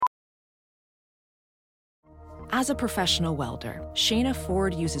As a professional welder, Shayna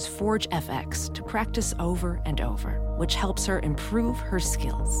Ford uses Forge FX to practice over and over, which helps her improve her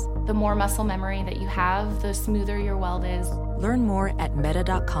skills. The more muscle memory that you have, the smoother your weld is. Learn more at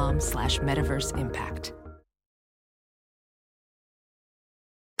meta.com/metaverseimpact.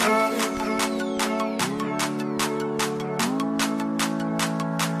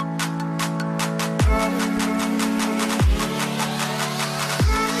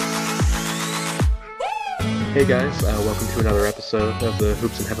 Hey guys, welcome to another episode of the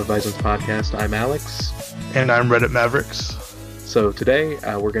Hoops and Hefeweizens podcast. I'm Alex. And I'm Reddit Mavericks. So today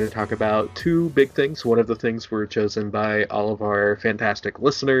we're going to talk about two big things. One of the things were chosen by all of our fantastic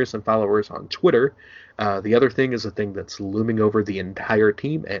listeners and followers on Twitter. The other thing is a thing that's looming over the entire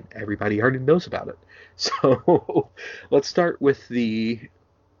team, and everybody already knows about it. So let's start with the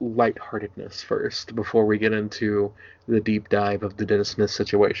lightheartedness first before we get into the deep dive of the Dennis Smith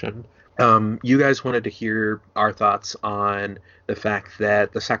situation. You guys wanted to hear our thoughts on the fact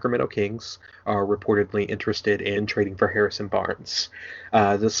that the Sacramento Kings are reportedly interested in trading for Harrison Barnes.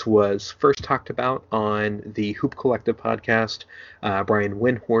 This was first talked about on the Hoop Collective podcast. Brian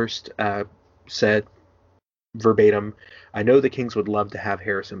Windhorst said verbatim, "I know the Kings would love to have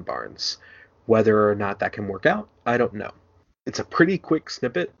Harrison Barnes. Whether or not that can work out, I don't know." It's a pretty quick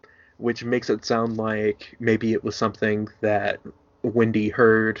snippet, which makes it sound like maybe it was something that Wendy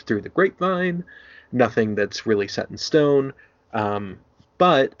heard through the grapevine, nothing that's really set in stone,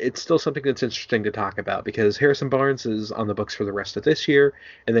 but it's still something that's interesting to talk about because Harrison Barnes is on the books for the rest of this year,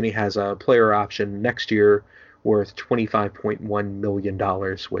 and then he has a player option next year worth $25.1 million,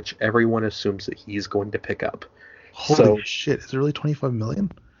 which everyone assumes that he's going to pick up. Holy shit, is it really $25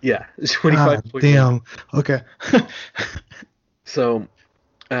 million? Yeah, it's 25. Damn, okay. So,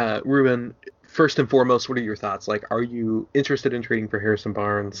 Ruben, first and foremost, what are your thoughts? Like, are you interested in trading for Harrison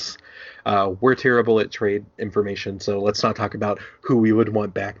Barnes? We're terrible at trade information, so let's not talk about who we would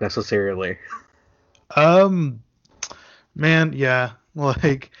want back necessarily. Man, yeah.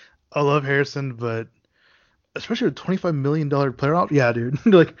 Like, I love Harrison, but especially with $25 million player option, yeah, dude.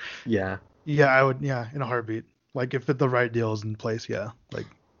 Like, yeah, I would, yeah, in a heartbeat. Like, if the right deal is in place, yeah, like,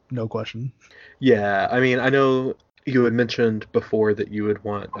 no question. Yeah, I mean, I know you had mentioned before that you would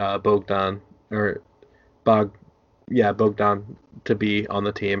want Bogdan to be on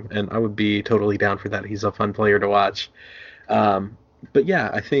the team, and I would be totally down for that. He's a fun player to watch. But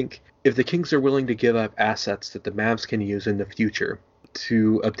yeah, I think if the Kings are willing to give up assets that the Mavs can use in the future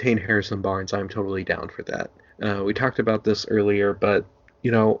to obtain Harrison Barnes, I'm totally down for that. We talked about this earlier, but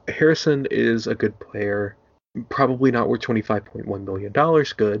you know, Harrison is a good player. Probably not worth $25.1 million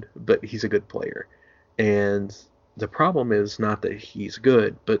good, but he's a good player. And the problem is not that he's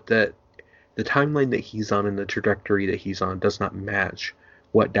good, but that the timeline that he's on and the trajectory that he's on does not match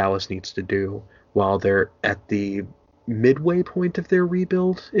what Dallas needs to do while they're at the midway point of their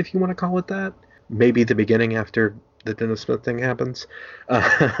rebuild, if you want to call it that. Maybe the beginning after the Dennis Smith thing happens.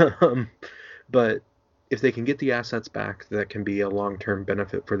 But if they can get the assets back, that can be a long-term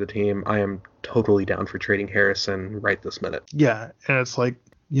benefit for the team. I am totally down for trading Harrison right this minute. Yeah, and it's like,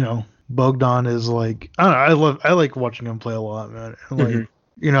 you know, Bogdan is like, I don't know, I like watching him play a lot, man. And like,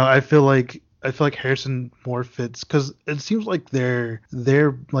 you know, I feel like Harrison more fits because it seems like they're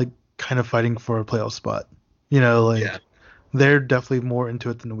like kind of fighting for a playoff spot. You know, like they're definitely more into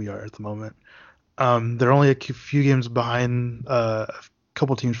it than we are at the moment. They're only a few games behind a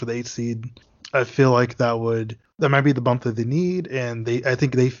couple teams for the 8th seed. I feel like that might be the bump that they need, and I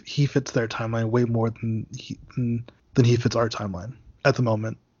think he fits their timeline way more than he fits our timeline at the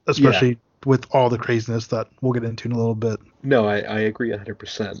moment, especially with all the craziness that we'll get into in a little bit. No, I agree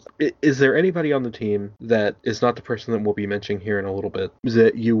 100%. Is there anybody on the team that is not the person that we'll be mentioning here in a little bit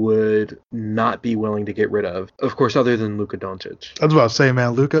that you would not be willing to get rid of? Of course, other than Luka Doncic. I was about to say,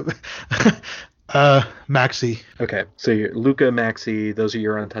 man, Luka. Maxey. Okay, so Luka, Maxey, those are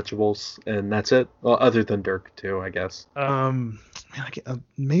your untouchables, and that's it? Well, other than Dirk, too, I guess. Man,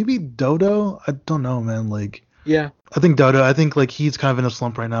 maybe Dodo? I don't know, man. Like, yeah. I think Dodo, like, he's kind of in a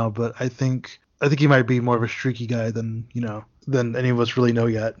slump right now, but I think he might be more of a streaky guy than any of us really know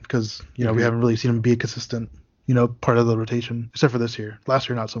yet, because, we haven't really seen him be a consistent, part of the rotation, except for this year. Last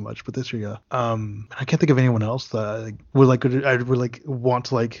year, not so much, but this year, yeah. I can't think of anyone else that I would want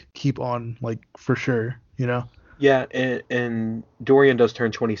to keep on for sure, Yeah, and Dorian does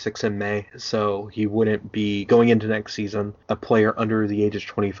turn 26 in May, so he wouldn't be going into next season a player under the age of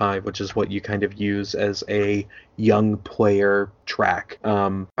 25, which is what you kind of use as a young player track.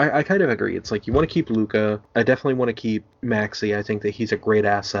 I kind of agree. It's like you want to keep Luka. I definitely want to keep Maxey. I think that he's a great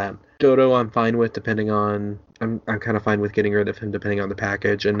asset. Dodo I'm fine with I'm kind of fine with getting rid of him depending on the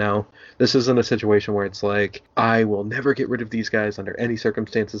package. And now this isn't a situation where it's like, I will never get rid of these guys under any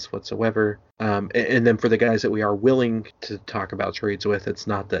circumstances whatsoever. And then for the guys that we are willing to talk about trades with, it's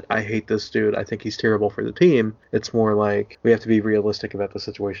not that I hate this dude, I think he's terrible for the team. It's more like we have to be realistic about the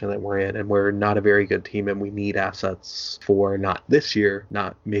situation that we're in, and we're not a very good team, and we need assets for not this year,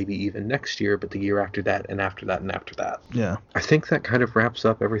 not maybe even next year, but the year after that, and after that, and after that. Yeah. I think that kind of wraps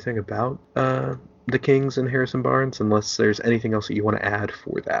up everything about the Kings and Harrison Barnes, unless there's anything else that you want to add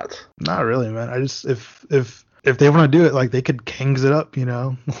for that. Not really, man. I just if they want to do it, like, they could Kings it up,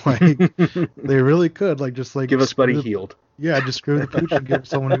 like they really could, like, just like give us Buddy Hield. Yeah, just screw the pooch and give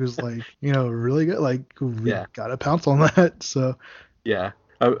someone who's like, really good, like, we gotta pounce on that. So yeah,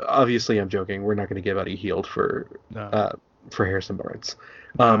 obviously I'm joking. We're not going to give Buddy Hield for Harrison Barnes.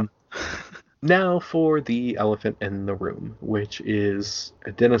 Now for the elephant in the room, which is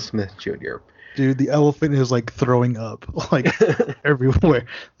Dennis Smith Jr. Dude, the elephant is like throwing up, like, everywhere.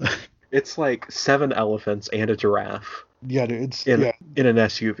 It's like 7 elephants and a giraffe. Yeah, dude, it's in an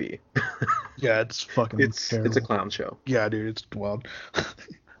SUV. Yeah, it's fucking terrible. It's a clown show. Yeah, dude, it's wild.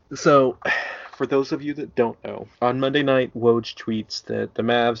 So, for those of you that don't know, on Monday night, Woj tweets that the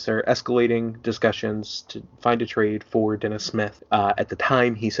Mavs are escalating discussions to find a trade for Dennis Smith. At the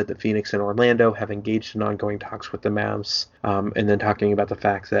time, he said that Phoenix and Orlando have engaged in ongoing talks with the Mavs, and then talking about the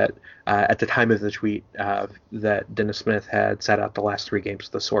fact that at the time of the tweet, that Dennis Smith had sat out the last 3 games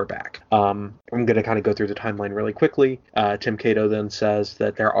with a sore back. I'm going to kind of go through the timeline really quickly. Tim Cato then says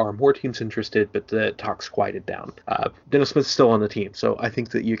that there are more teams interested, but the talks quieted down. Dennis Smith's still on the team, so I think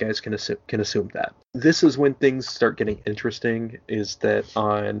that you guys can assume that. This is when things start getting interesting, is that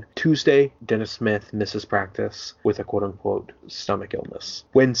on Tuesday, Dennis Smith misses practice with a quote-unquote stomach illness.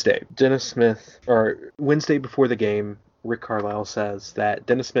 Wednesday before the game, Rick Carlisle says that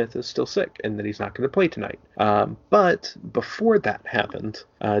Dennis Smith is still sick and that he's not going to play tonight. But before that happened,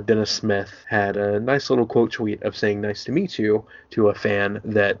 Dennis Smith had a nice little quote tweet of saying "nice to meet you" to a fan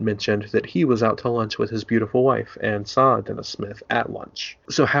that mentioned that he was out to lunch with his beautiful wife and saw Dennis Smith at lunch.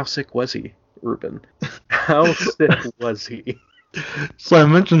 So how sick was he, Ruben? How sick was he? So I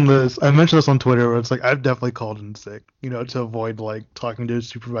mentioned this on Twitter, where it's like, I've definitely called in sick, to avoid like talking to his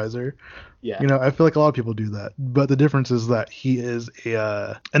supervisor. Yeah. I feel like a lot of people do that, but the difference is that he is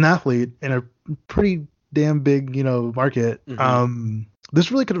an athlete in a pretty damn big, market. Mm-hmm.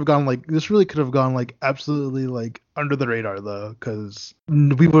 This really could have gone like absolutely like under the radar though, because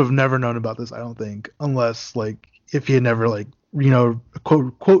we would have never known about this, I don't think, unless like if he had never like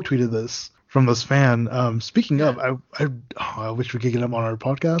quote tweeted this from this fan. Speaking of, I wish we could get him on our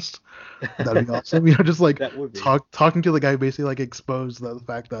podcast. That'd be awesome. Just like talking to the guy, basically like expose the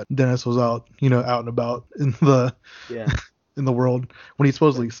fact that Dennis was out and about in the in the world when he's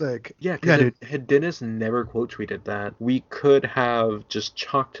supposedly sick. Yeah, because had Dennis never quote tweeted that, we could have just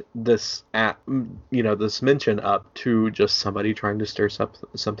chalked this this mention up to just somebody trying to stir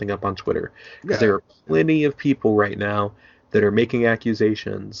something up on Twitter. Because there are plenty of people right now that are making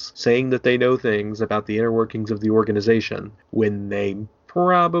accusations, saying that they know things about the inner workings of the organization when they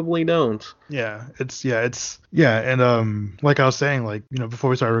probably don't. And like I was saying, like, before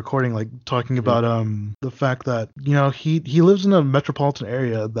we started recording, like talking about the fact that he lives in a metropolitan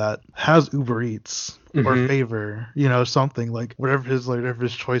area that has Uber Eats or Favor, something like whatever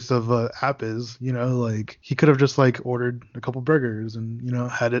his choice of app is, like he could have just like ordered a couple burgers and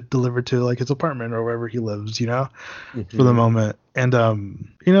had it delivered to like his apartment or wherever he lives, for the moment. And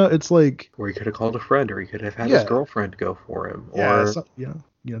it's like, or he could have called a friend, or he could have had his girlfriend go for him,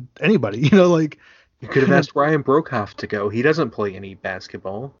 anybody, like. You could have asked Ryan Brokoff to go. He doesn't play any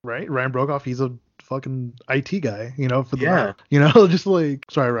basketball. Right? Ryan Brokoff, he's a fucking IT guy, for the just like,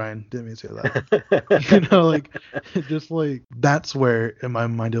 sorry Ryan, didn't mean to say that. Like just like that's where in my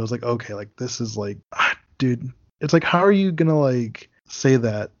mind it was like, okay, like this is like, dude, it's like, how are you gonna like say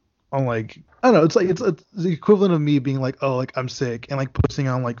that on like, I don't know, it's like it's the equivalent of me being like, oh, like I'm sick and like posting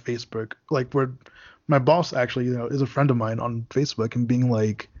on like Facebook, like where my boss actually, is a friend of mine on Facebook and being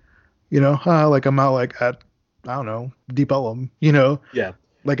like, like I'm out like at, I don't know, Deep Ellum,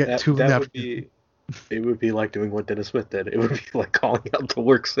 like at 2 in the afternoon. It would be like doing what Dennis Smith did. It would be like calling out to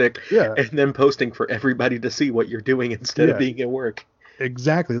work sick and then posting for everybody to see what you're doing instead of being at work.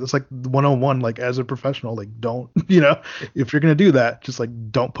 Exactly. That's like 101, like as a professional, like don't, if you're going to do that, just like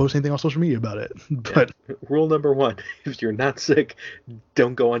don't post anything on social media about it. But rule number 1, if you're not sick,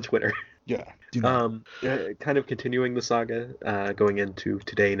 don't go on Twitter. Yeah. Do not. Kind of continuing the saga, going into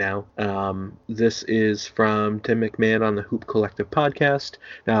today now. This is from Tim McMahon on the Hoop Collective podcast.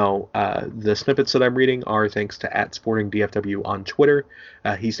 Now, the snippets that I'm reading are thanks to @SportingDFW on Twitter.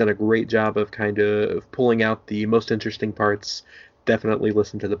 He's done a great job of kind of pulling out the most interesting parts. Definitely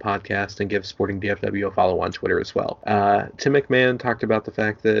listen to the podcast and give Sporting DFW a follow on Twitter as well. Tim McMahon talked about the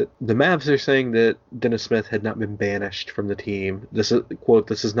fact that the Mavs are saying that Dennis Smith had not been banished from the team. This is, quote,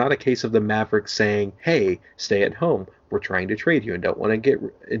 "This is not a case of the Mavericks saying, hey, stay at home. We're trying to trade you and don't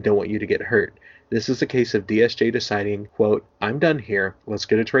want you to get hurt. This is a case of DSJ deciding, quote, I'm done here. Let's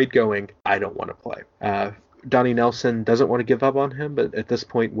get a trade going. I don't want to play." Donnie Nelson doesn't want to give up on him, but at this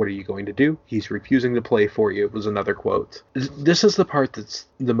point, what are you going to do? He's refusing to play for you, was another quote. This is the part that's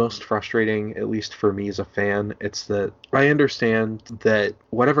the most frustrating, at least for me as a fan. It's that I understand that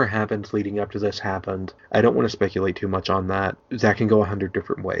whatever happened leading up to this happened. I don't want to speculate too much on that. That can go 100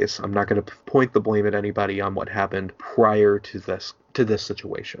 different ways. I'm not going to point the blame at anybody on what happened prior to this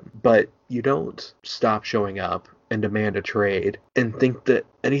situation. But you don't stop showing up and demand a trade and think that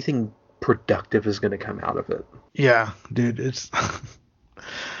anything productive is going to come out of it. Yeah, dude, it's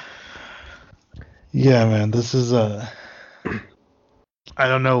yeah, man, this is I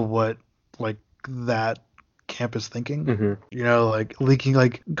don't know what like that camp is thinking. Mm-hmm. Like leaking,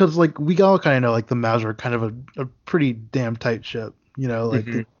 like, because like we all kind of know like the Mavs are kind of a pretty damn tight ship. Like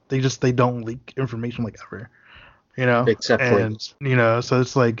Mm-hmm. they don't leak information like ever. Except and so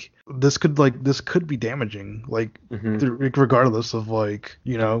it's like this could be damaging, like Mm-hmm. regardless of like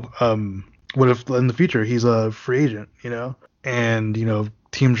what if in the future he's a free agent, and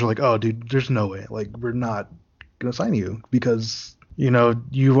teams are like, oh dude, there's no way, like we're not gonna sign you because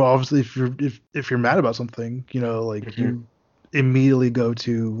you obviously, if you're mad about something, like you immediately go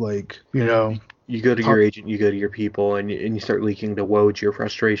to like you go to your agent, you go to your people, and you start leaking to Woj your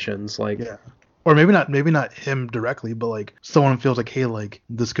frustrations, like yeah. Or maybe not him directly, but like someone feels like, hey, like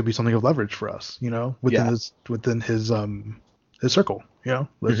this could be something of leverage for us, within his circle, Yeah,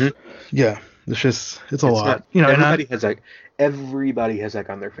 it's a lot, everybody has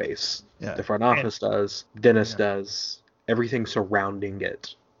egg on their face. Yeah. The front office does, Dennis does, everything surrounding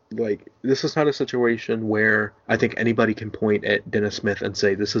it. Like, this is not a situation where I think anybody can point at Dennis Smith and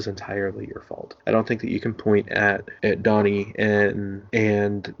say this is entirely your fault. I don't think that you can point at Donnie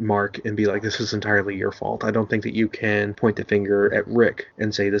and Mark and be like, this is entirely your fault. I don't think that you can point the finger at Rick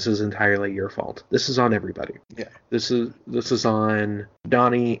and say this is entirely your fault. This is on everybody. Yeah. This is on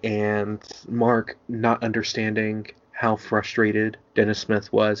Donnie and Mark not understanding how frustrated Dennis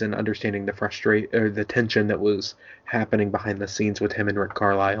Smith was and understanding the tension that was happening behind the scenes with him and Rick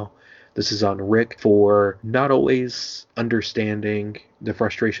Carlisle. This is on Rick for not always understanding the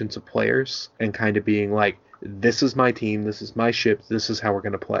frustrations of players and kind of being like, this is my team, this is my ship, this is how we're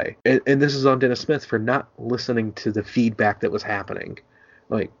going to play. And this is on Dennis Smith for not listening to the feedback that was happening.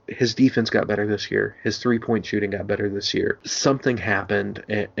 Like, his defense got better this year. His three-point shooting got better this year. Something happened,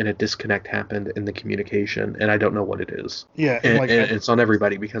 and a disconnect happened in the communication, and I don't know what it is. Yeah, and it's on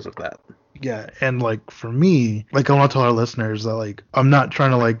everybody because of that. Yeah, and like for me, like I want to tell our listeners that like I'm not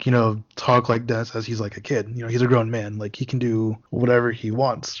trying to like talk like Dennis as he's like a kid. He's a grown man. Like he can do whatever he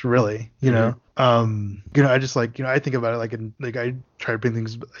wants, really. I just like I think about it like I try to bring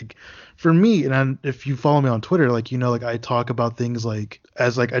things like for me, and if you follow me on Twitter, like like I talk about things like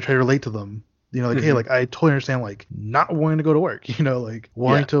as like I try to relate to them. Hey, like I totally understand like not wanting to go to work, like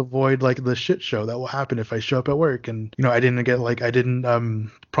wanting to avoid like the shit show that will happen if I show up at work and I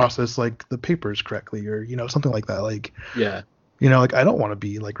didn't process like the papers correctly or something like that, like like I don't want to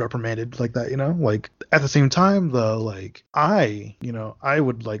be like reprimanded like that, like at the same time though, like I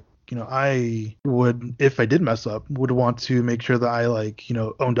would, if I did mess up, would want to make sure that I like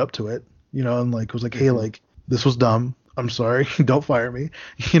owned up to it, and like was like, hey, like this was dumb, I'm sorry, don't fire me,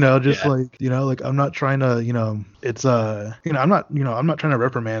 like I'm not trying to it's I'm not trying to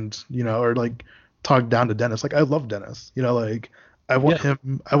reprimand or like talk down to Dennis. Like I love Dennis, like I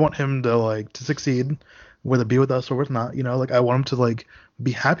want him to like to succeed, whether it be with us or with not, like I want him to like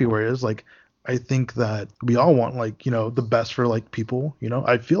be happy where he is. Like I think that we all want like the best for like people,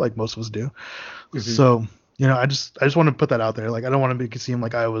 I feel like most of us do. So I just want to put that out there. Like I don't want to make it seem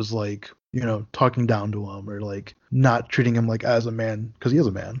like I was like talking down to him or like not treating him like as a man, because he is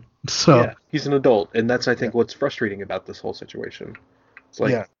a man. So yeah, he's an adult, and that's I think what's frustrating about this whole situation. It's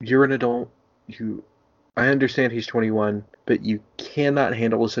like you're an adult. I understand he's 21, but you cannot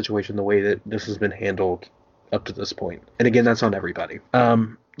handle a situation the way that this has been handled up to this point. And again, that's on everybody.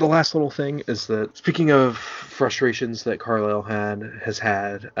 the last little thing is that, speaking of frustrations that Carlisle has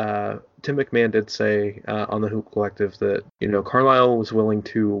had, Tim McMahon did say on the Hoop Collective that, Carlisle was willing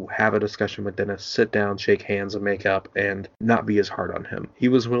to have a discussion with Dennis, sit down, shake hands, and make up, and not be as hard on him. He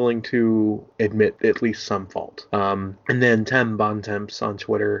was willing to admit at least some fault. And then Tim Bontemps on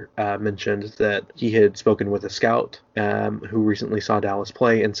Twitter mentioned that he had spoken with a scout who recently saw Dallas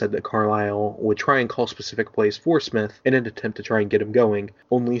play and said that Carlisle would try and call specific plays for Smith in an attempt to try and get him going,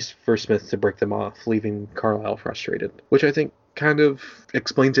 only for Smith to break them off, leaving Carlisle frustrated, which I think kind of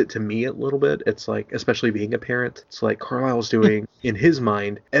explains it to me a little bit. It's like, especially being a parent, it's like Carlisle's doing, in his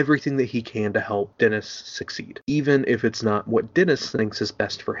mind, everything that he can to help Dennis succeed, even if it's not what Dennis thinks is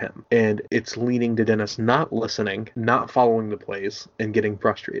best for him. And it's leading to Dennis not listening, not following the plays, and getting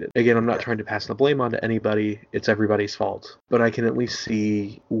frustrated. Again, I'm not trying to pass the blame on to anybody. It's everybody's fault. But I can at least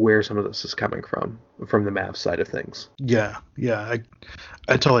see where some of this is coming from the Mavs side of things. Yeah, I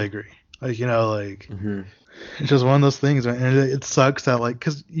totally agree. Like, it's just one of those things, man. And it sucks that, like,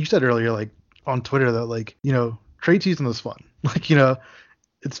 because you said earlier, like, on Twitter that, like, trade season is fun. Like,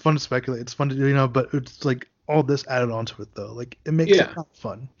 it's fun to speculate. It's fun to do, but it's like all this added onto it, though. Like, it makes it not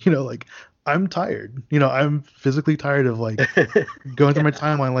fun. Like, I'm tired. I'm physically tired of, like, going through my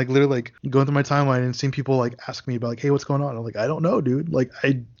timeline, like, literally, like, going through my timeline and seeing people, like, ask me about, like, hey, what's going on? I'm like, I don't know, dude. Like,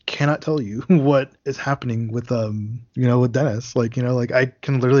 I cannot tell you what is happening with with Dennis. Like, like, I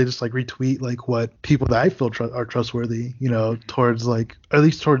can literally just, like, retweet, like, what people that I feel are trustworthy, towards, like, at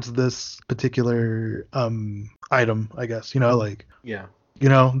least towards this particular item, I guess, like, yeah.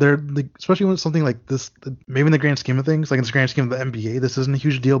 They're like, especially when it's something like this, maybe in the grand scheme of things, like in the grand scheme of the NBA, this isn't a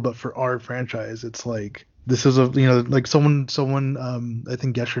huge deal, but for our franchise, it's like, this is like someone, I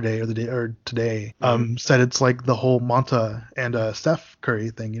think yesterday or today, said it's like the whole Monta and Steph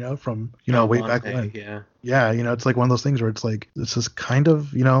Curry thing, from, way back when. Yeah. It's like one of those things where it's like, this is kind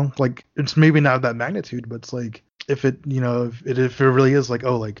of, like, it's maybe not that magnitude, but it's like, if it really is like,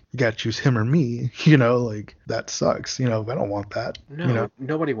 oh, like, you gotta choose him or me, like, that sucks. I don't want that. No,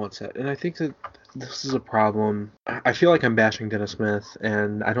 nobody wants that. And I think that this is a problem. I feel like I'm bashing Dennis Smith,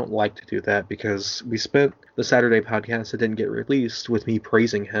 and I don't like to do that, because we spent the Saturday podcast that didn't get released with me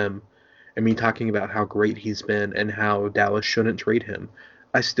praising him and me talking about how great he's been and how Dallas shouldn't trade him.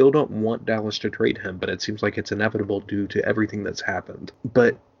 I still don't want Dallas to trade him, but it seems like it's inevitable due to everything that's happened.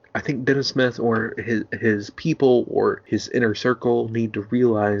 But I think Dennis Smith or his people or his inner circle need to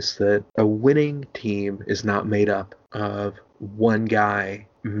realize that a winning team is not made up of one guy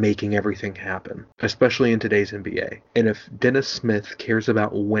making everything happen, especially in today's NBA. And if Dennis Smith cares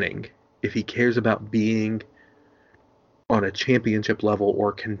about winning, if he cares about being on a championship level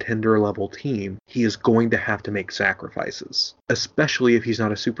or contender level team, he is going to have to make sacrifices, especially if he's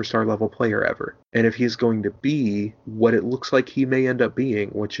not a superstar level player ever. And if he's going to be what it looks like he may end up being,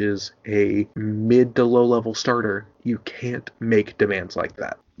 which is a mid to low level starter, you can't make demands like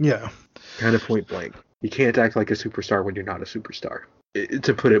that. Yeah. Kind of point blank. You can't act like a superstar when you're not a superstar,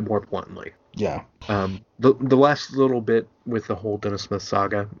 to put it more bluntly. Yeah. The last little bit with the whole Dennis Smith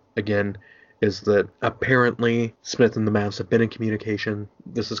saga, again, is that apparently Smith and the Mavs have been in communication.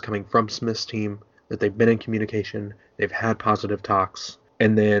 This is coming from Smith's team, that they've been in communication, they've had positive talks,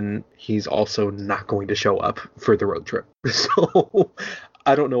 and then he's also not going to show up for the road trip. So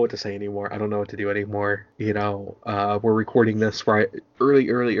I don't know what to say anymore. I don't know what to do anymore. We're recording this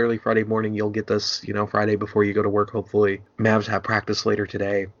early Friday morning. You'll get this, Friday before you go to work, hopefully. Mavs have practice later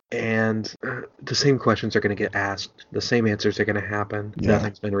today. And the same questions are going to get asked. The same answers are going to happen. Yeah.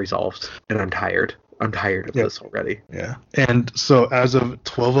 Nothing's been resolved. And I'm tired. I'm tired of this already. Yeah. And so as of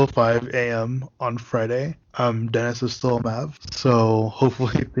 12:05 a.m. on Friday, Dennis is still a Mav. So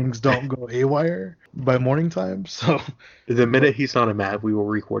hopefully things don't go haywire by morning time. So the minute he's not a Mav, we will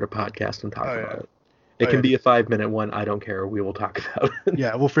record a podcast and talk about it. It can be a 5-minute one. I don't care. We will talk about it.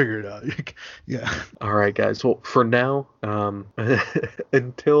 Yeah, we'll figure it out. Yeah. All right, guys. Well, for now,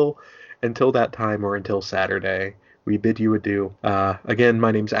 until that time or until Saturday, we bid you adieu. Again, my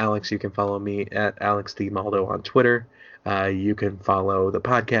name's Alex. You can follow me at AlexDMaldo on Twitter. You can follow the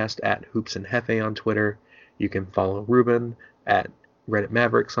podcast at Hoops and Hefe on Twitter. You can follow Ruben at Reddit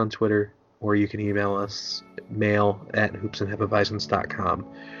Mavericks on Twitter, or you can email us mail@hoopsandhefevisons.com.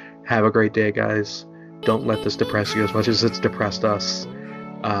 Have a great day, guys. Don't let this depress you as much as it's depressed us.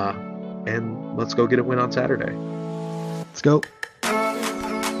 And let's go get a win on Saturday. Let's go.